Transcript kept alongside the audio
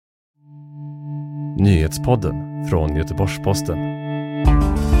Nyhetspodden från Göteborgs-Posten.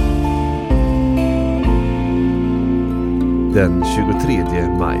 Den 23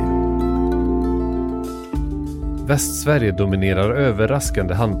 maj. Västsverige dominerar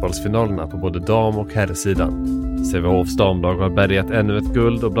överraskande handbollsfinalerna på både dam- och herrsidan. Sävehofs damlag har bärgat ännu ett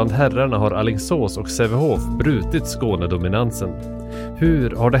guld och bland herrarna har Alingsås och Sävehof brutit Skånedominansen.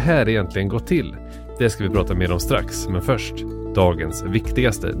 Hur har det här egentligen gått till? Det ska vi prata mer om strax, men först dagens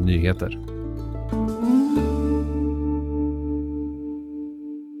viktigaste nyheter.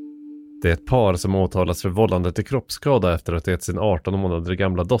 Det är ett par som åtalas för vållande till kroppsskada efter att ha ätit sin 18 månader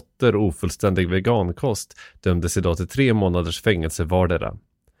gamla dotter ofullständig vegankost dömdes idag till 3 månaders fängelse vardera.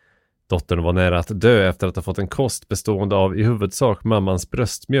 Dottern var nära att dö efter att ha fått en kost bestående av i huvudsak mammans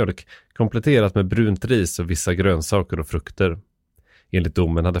bröstmjölk kompletterat med brunt ris och vissa grönsaker och frukter. Enligt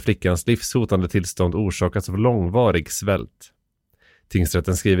domen hade flickans livshotande tillstånd orsakats av långvarig svält.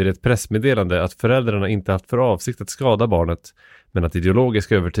 Tingsrätten skriver i ett pressmeddelande att föräldrarna inte haft för avsikt att skada barnet, men att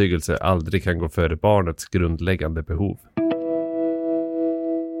ideologisk övertygelse aldrig kan gå före barnets grundläggande behov.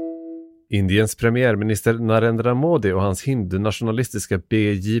 Indiens premiärminister Narendra Modi och hans hindu-nationalistiska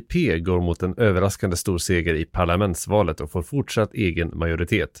BJP går mot en överraskande stor seger i parlamentsvalet och får fortsatt egen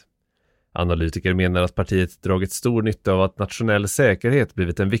majoritet. Analytiker menar att partiet dragit stor nytta av att nationell säkerhet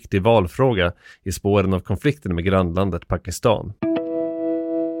blivit en viktig valfråga i spåren av konflikten med grannlandet Pakistan.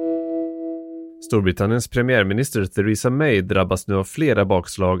 Storbritanniens premiärminister Theresa May drabbas nu av flera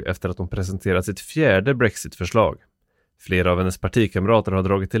bakslag efter att hon presenterat sitt 4:e Brexit-förslag. Flera av hennes partikamrater har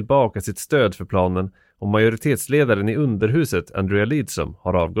dragit tillbaka sitt stöd för planen och majoritetsledaren i underhuset, Andrea Leadsom,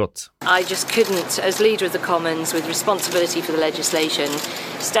 har avgått. I just couldn't, as leader of the Commons with responsibility for the legislation,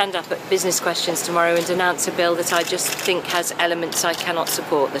 stand up at business questions tomorrow and announce a bill that I just think has elements I cannot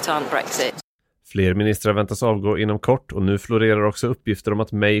support that aren't Brexit. Fler ministrar väntas avgå inom kort och nu florerar också uppgifter om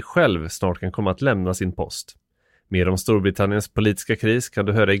att May själv snart kan komma att lämna sin post. Mer om Storbritanniens politiska kris kan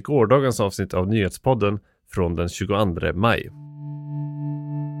du höra i gårdagens avsnitt av Nyhetspodden från den 22 maj.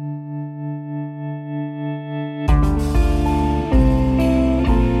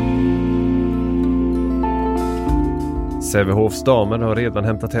 Sävehofs damer har redan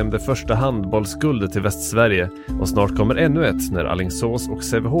hämtat hem det första handbollsguldet till Västsverige och snart kommer ännu ett när Alingsås och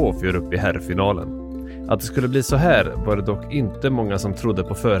Sävehof gör upp i herrfinalen. Att det skulle bli så här var det dock inte många som trodde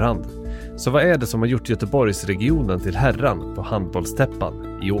på förhand. Så vad är det som har gjort Göteborgsregionen till herran på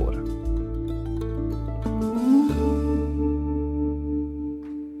handbollstäppan i år?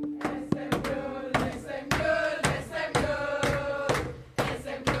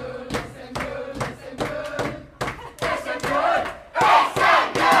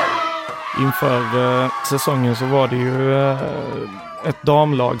 Inför säsongen så var det ju ett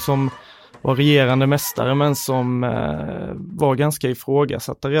damlag som var regerande mästare men som var ganska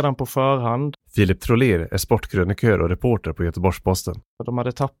ifrågasatta redan på förhand. Filip Troller är sportkrönikör och reporter på Göteborgs-Posten. De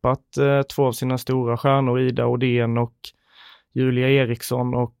hade tappat 2 av sina stora stjärnor, Ida Odén och Julia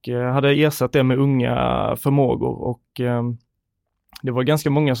Eriksson, och hade ersatt det med unga förmågor. Och det var ganska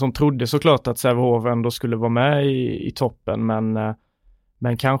många som trodde såklart att Sävehof ändå skulle vara med i toppen,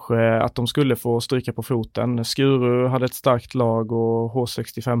 men kanske att de skulle få stryka på foten. Skuru hade ett starkt lag och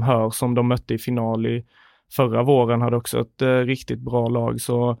H65 Hör som de mötte i final i förra våren hade också ett riktigt bra lag.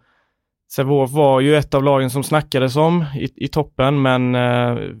 Så Sävehof var ju ett av lagen som snackades om i toppen, men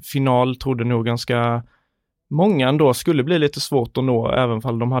final trodde nog ganska många ändå skulle bli lite svårt att nå, även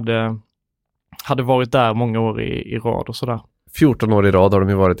om de hade varit där många år i rad och sådär. 14 år i rad har de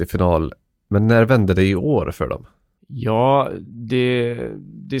ju varit i final, men när vände det i år för dem? Ja, det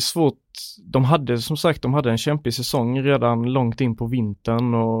är svårt. De hade en kämpig säsong redan långt in på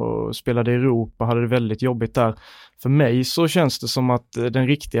vintern och spelade i Europa, hade det väldigt jobbigt där. För mig så känns det som att den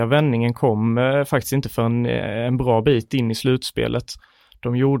riktiga vändningen kom faktiskt inte för en bra bit in i slutspelet.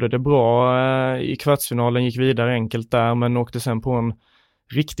 De gjorde det bra i kvartsfinalen, gick vidare enkelt där, men åkte sen på en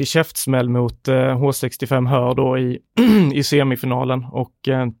riktig käftsmäll mot H65 Hör då i semifinalen och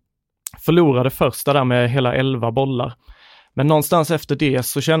förlorade första där med hela 11 bollar. Men någonstans efter det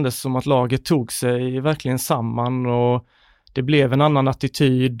så kändes det som att laget tog sig verkligen samman och det blev en annan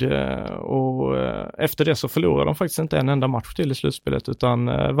attityd, och efter det så förlorade de faktiskt inte en enda match till i slutspelet utan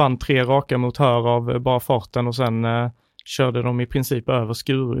vann 3 raka mot Hör av bara farten, och sen körde de i princip över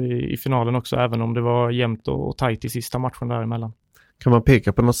Skuru i finalen också, även om det var jämnt och tajt i sista matchen däremellan. Kan man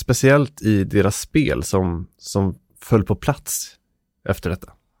peka på något speciellt i deras spel som föll på plats efter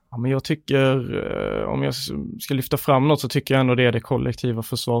detta? Ja, men jag tycker, om jag ska lyfta fram något så tycker jag ändå det är det kollektiva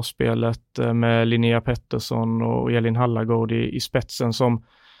försvarsspelet med Linnea Pettersson och Elin Hallagård i spetsen som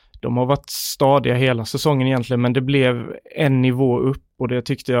de har varit stadiga hela säsongen egentligen, men det blev en nivå upp och det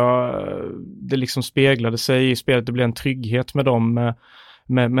tyckte jag det liksom speglade sig i spelet. Det blev en trygghet med dem,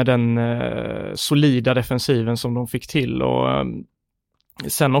 med den solida defensiven som de fick till och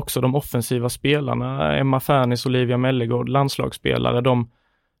sen också de offensiva spelarna, Emma Fernis, Olivia Mellegård, landslagsspelare,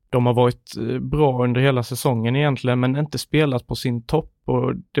 de har varit bra under hela säsongen egentligen, men inte spelat på sin topp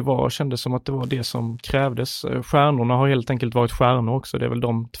och kändes som att det var det som krävdes. Stjärnorna har helt enkelt varit stjärnor också. Det är väl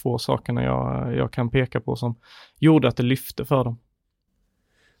de två sakerna jag kan peka på som gjorde att det lyfte för dem.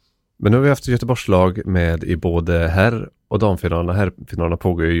 Men nu har vi haft Göteborgslag med i både herr- och damfinalerna. Herrfinalerna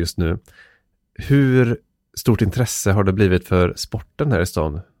pågår ju just nu. Hur stort intresse har det blivit för sporten här i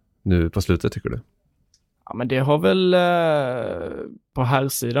stan nu på slutet, tycker du? Ja, men det har väl på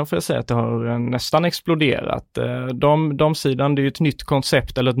herrsidan får jag säga att det har nästan exploderat. Damsidan, det är ju ett nytt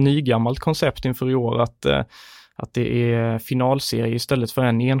koncept eller ett nygammalt koncept inför i år att det är finalserie istället för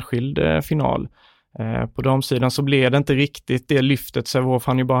en enskild final. På damsidan så blev det inte riktigt det lyftet. Sävehof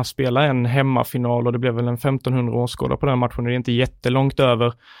hann ju bara spela en hemmafinal och det blev väl en 1500 åskådare på den matchen. Det är inte jättelångt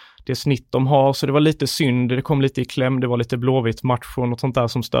över det snitt de har, så det var lite synd. Det kom lite i kläm, det var lite blåvitt match och något sånt där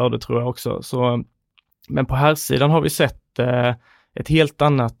som störde tror jag också. Så, men på här sidan har vi sett ett helt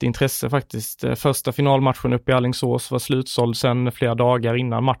annat intresse faktiskt. Första finalmatchen uppe i Alingsås var slutsåld sedan flera dagar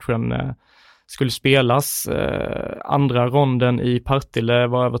innan matchen skulle spelas. Andra ronden i Partille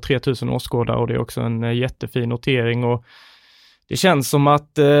var över 3000 åskådare och det är också en jättefin notering och det känns som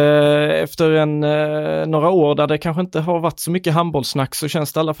att efter några år där det kanske inte har varit så mycket handbollssnack så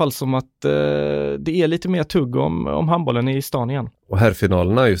känns det i alla fall som att det är lite mer tugg om handbollen i stan igen. Och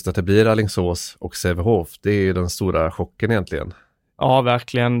herrfinalerna, just att det blir Alingsås och Sävehof, det är ju den stora chocken egentligen. Ja,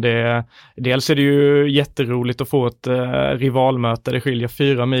 verkligen. Dels är det ju jätteroligt att få ett rivalmöte. Det skiljer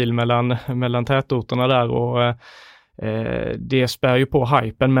 4 mil mellan tätorterna där och det spär ju på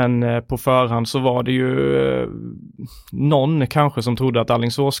hypen, men på förhand så var det ju någon kanske som trodde att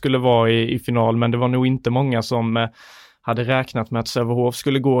Alingsås skulle vara i final, men det var nog inte många som hade räknat med att Sävehof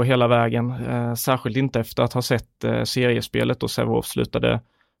skulle gå hela vägen, särskilt inte efter att ha sett seriespelet och Sävehof slutade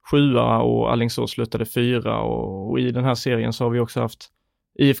 7 och Alingsås slutade 4 och i den här serien så har vi också haft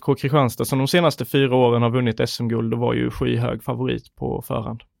IFK Kristianstad som de senaste 4 åren har vunnit SM-guld och var ju skyhög favorit på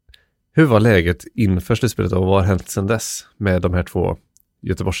förhand. Hur var läget inför slutspelet och vad har hänt sedan dess med de här 2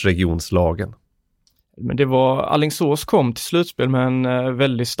 Göteborgsregionslagen? Men det var Alingsås kom till slutspel med en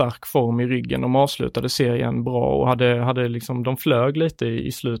väldigt stark form i ryggen. De avslutade serien bra och hade liksom, de flög lite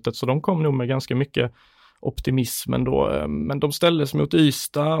i slutet så de kom nog med ganska mycket optimism ändå. Men de ställdes mot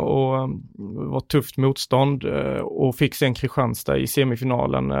Ystad och var tufft motstånd och fick sen Kristianstad i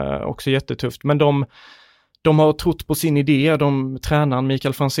semifinalen, också jättetufft. Men de har trott på sin idé. Tränaren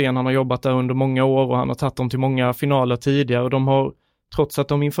Mikael Franzén, han har jobbat där under många år och han har tagit dem till många finaler tidigare och de har, trots att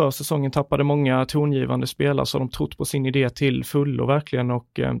de inför säsongen tappade många tongivande spelare, så har de trott på sin idé till full och verkligen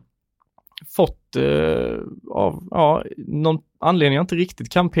och fått av någon anledning jag inte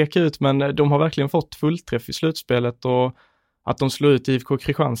riktigt kan peka ut, men de har verkligen fått fullträff i slutspelet och att de slår ut IFK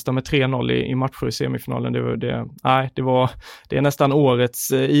Kristianstad med 3-0 i matcher i semifinalen, det är nästan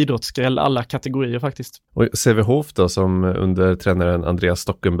årets idrottsskräll alla kategorier faktiskt. Och Sävehof då, som under tränaren Andreas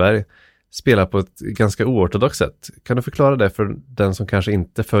Stockenberg spelar på ett ganska oortodoxt sätt. Kan du förklara det för den som kanske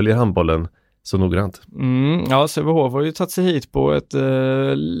inte följer handbollen så noggrant? Ja, Sävehof har ju tagit sig hit på ett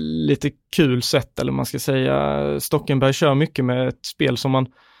lite kul sätt, eller man ska säga. Stockenberg kör mycket med ett spel som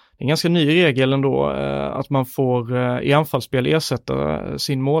det är en ganska ny regel ändå, att man får i anfallsspel ersätta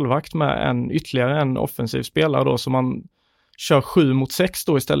sin målvakt med ytterligare en offensiv spelare då, så man kör 7 mot 6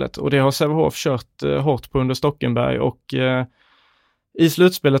 då istället. Och det har Sävehof kört hårt på under Stockenberg och i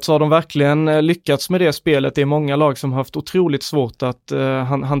slutspelet så har de verkligen lyckats med det spelet. Det är många lag som har haft otroligt svårt att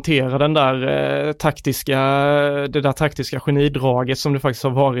hantera det där taktiska genidraget som det faktiskt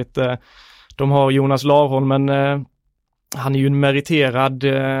har varit. De har Jonas Larholm, men han är ju en meriterad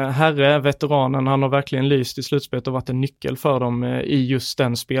herre, veteranen. Han har verkligen lyst i slutspelet och varit en nyckel för dem i just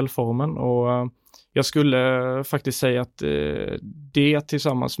den spelformen. Och jag skulle faktiskt säga att det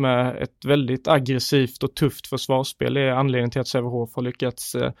tillsammans med ett väldigt aggressivt och tufft försvarsspel är anledningen till att Sävehof har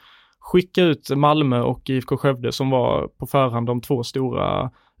lyckats skicka ut Malmö och IFK Skövde som var på förhand de 2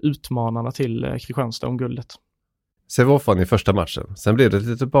 stora utmanarna till Kristianstad om guldet. Sävehof vann i första matchen. Sen blev det ett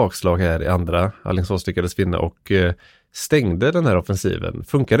litet bakslag här i andra. Alingsås lyckades vinna och stängde den här offensiven.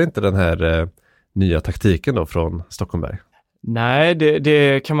 Funkar inte den här nya taktiken då från Stockenberg? Nej,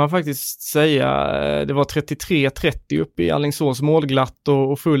 det kan man faktiskt säga. Det var 33-30 upp i Alingsås, målglatt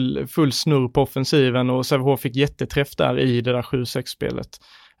och full snurr på offensiven och Sävehof fick jätteträff där i det där 7-6-spelet.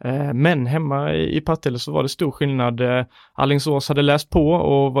 Men hemma i Partille så var det stor skillnad. Alingsås hade läst på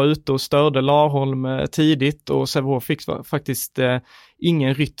och var ute och störde Larholm tidigt, och Sävehof fick faktiskt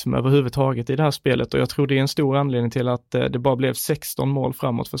ingen rytm överhuvudtaget i det här spelet, och jag tror det är en stor anledning till att det bara blev 16 mål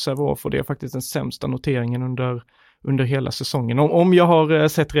framåt för Sävehof, och det är faktiskt den sämsta noteringen under hela säsongen. Om jag har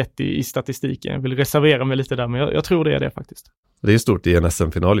sett rätt i statistiken, jag vill reservera mig lite där, men jag tror det är det faktiskt. Det är stort i en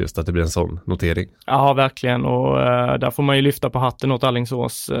SM-final just att det blir en sån notering. Ja, verkligen, och där får man ju lyfta på hatten åt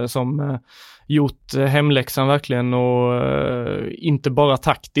Alingsås som gjort hemläxan verkligen, och inte bara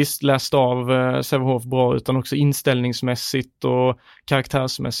taktiskt läst av Sävehof bra, utan också inställningsmässigt och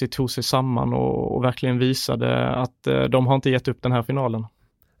karaktärsmässigt tog sig samman och verkligen visade att de har inte gett upp den här finalen.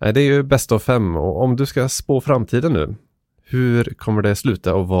 Nej, det är ju bäst av 5, och om du ska spå framtiden nu, hur kommer det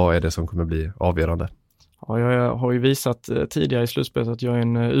sluta och vad är det som kommer bli avgörande? Ja, jag har ju visat tidigare i slutspelet att jag är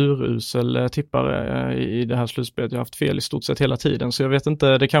en urusel tippare i det här slutspelet. Jag har haft fel i stort sett hela tiden, så jag vet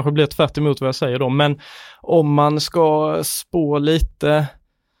inte, det kanske blir tvärt emot vad jag säger då. Men om man ska spå lite...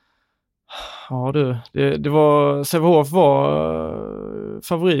 Ja du, det var... Sävehof var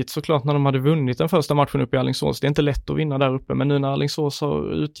favorit såklart när de hade vunnit den första matchen uppe i Alingsås. Det är inte lätt att vinna där uppe, men nu när Alingsås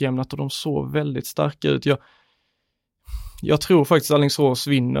har utjämnat och de såg väldigt starka ut. Jag tror faktiskt Alingsås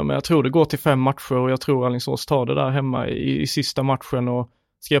vinner, men jag tror det går till 5 matcher, och jag tror Alingsås tar det där hemma i sista matchen. Och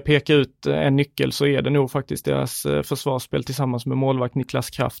ska jag peka ut en nyckel så är det nog faktiskt deras försvarsspel tillsammans med målvakt Niklas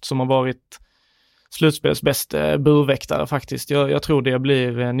Kraft, som har varit slutspels bästa burväktare faktiskt. Jag tror det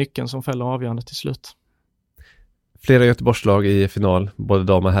blir nyckeln som fäller avgörande till slut. Flera Göteborgslag i final, både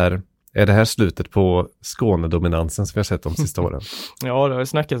dam och herr. Är det här slutet på Skånedominansen som vi har sett de sista åren? Ja, det har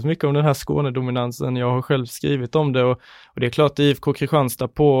snackats mycket om den här Skånedominansen. Jag har själv skrivit om det, och det är klart IFK Kristianstad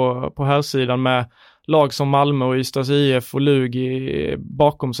på här sidan med lag som Malmö och Ystads IF och Lugi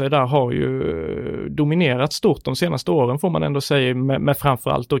bakom sig där har ju dominerat stort de senaste åren, får man ändå säga, med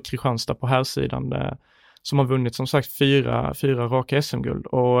framförallt då Kristianstad på här sidan som har vunnit som sagt fyra raka SM-guld.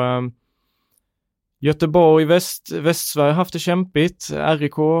 Och Göteborg, Västsverige har haft det kämpigt.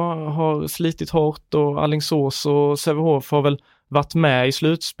 RIK har slitit hårt, och Alingsås och Sävehof har väl varit med i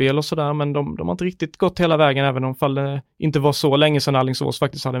slutspel och sådär, men de har inte riktigt gått hela vägen, även om det inte var så länge sedan Alingsås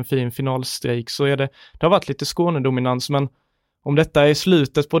faktiskt hade en fin finalstrejk. Så det har varit lite Skånedominans, men om detta är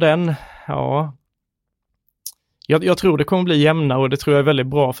slutet på den, ja... Jag tror det kommer bli jämnare, och det tror jag är väldigt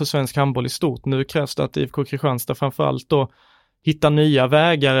bra för svensk handboll i stort. Nu krävs det att IFK Kristianstad framförallt då hittar nya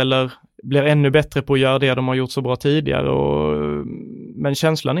vägar eller blir ännu bättre på att göra det de har gjort så bra tidigare. Men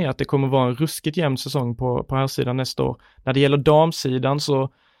känslan är att det kommer vara en ruskigt jämn säsong på här sidan nästa år. När det gäller damsidan så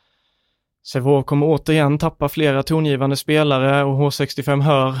Sävehof kommer återigen tappa flera tongivande spelare, och H65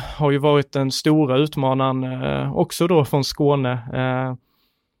 Hör har ju varit den stora utmanaren också då från Skåne.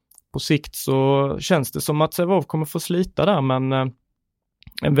 På sikt så känns det som att Sävehof kommer få slita där, men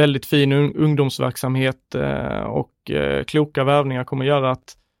en väldigt fin ungdomsverksamhet och kloka värvningar kommer göra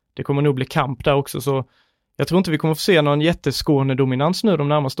att det kommer nog bli kamp där också. Så jag tror inte vi kommer få se någon jätteskånedominans nu de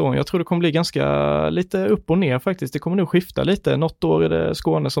närmaste åren. Jag tror det kommer bli ganska lite upp och ner faktiskt. Det kommer nog skifta lite. Något år är det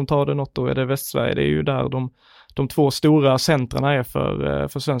Skåne som tar det, något år är det Västsverige. Det är ju där de 2 stora centrarna är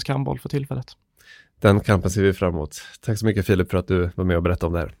för svensk handboll för tillfället. Den kampen ser vi fram emot. Tack så mycket Filip för att du var med och berättade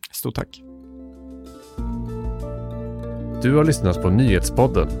om det här. Stort tack. Du har lyssnat på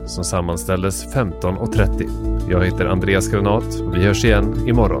Nyhetspodden som sammanställdes 15:30. Jag heter Andreas Granat och vi hörs igen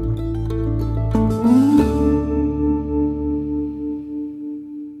imorgon.